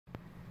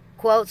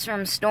quotes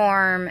from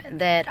Storm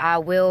that I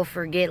will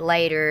forget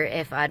later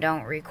if I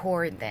don't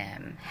record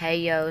them. Hey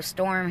yo,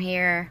 Storm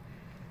here.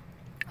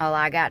 All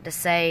I got to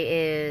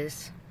say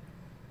is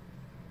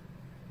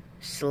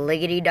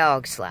sliggity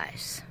dog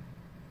slice.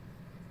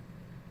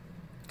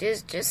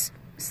 Just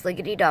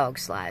sliggity dog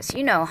slice.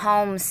 You know,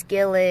 home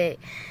skillet,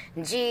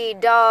 G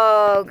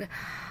dog,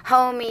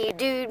 homie,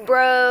 dude,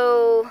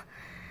 bro,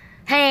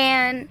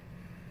 hand.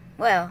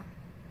 Well,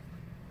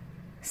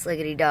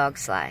 sliggity dog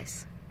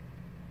slice.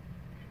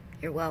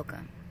 You're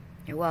welcome.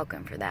 You're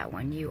welcome for that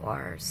one. You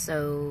are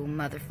so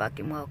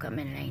motherfucking welcome,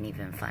 and it ain't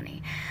even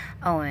funny.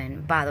 Oh,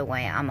 and by the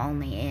way, I'm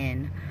only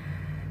in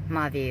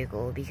my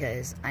vehicle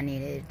because I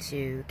needed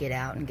to get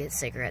out and get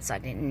cigarettes. I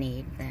didn't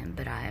need them,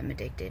 but I am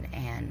addicted,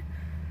 and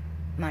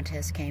my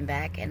test came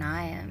back, and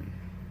I am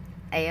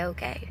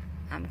A-okay.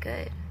 I'm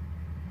good.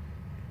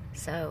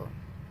 So,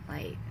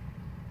 like,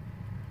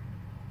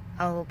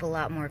 I hope a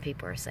lot more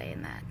people are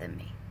saying that than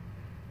me.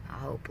 I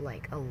hope,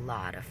 like, a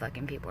lot of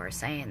fucking people are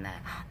saying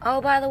that.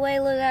 Oh, by the way,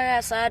 look, I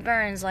got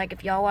sideburns. Like,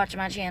 if y'all watch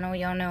my channel,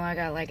 y'all know I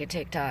got, like, a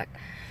TikTok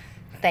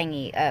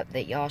thingy up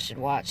that y'all should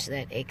watch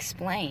that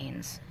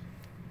explains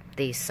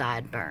these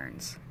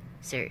sideburns.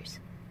 Serious.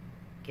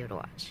 Give it a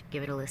watch.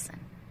 Give it a listen.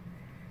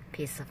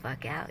 Peace the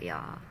fuck out,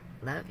 y'all.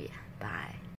 Love you. Bye.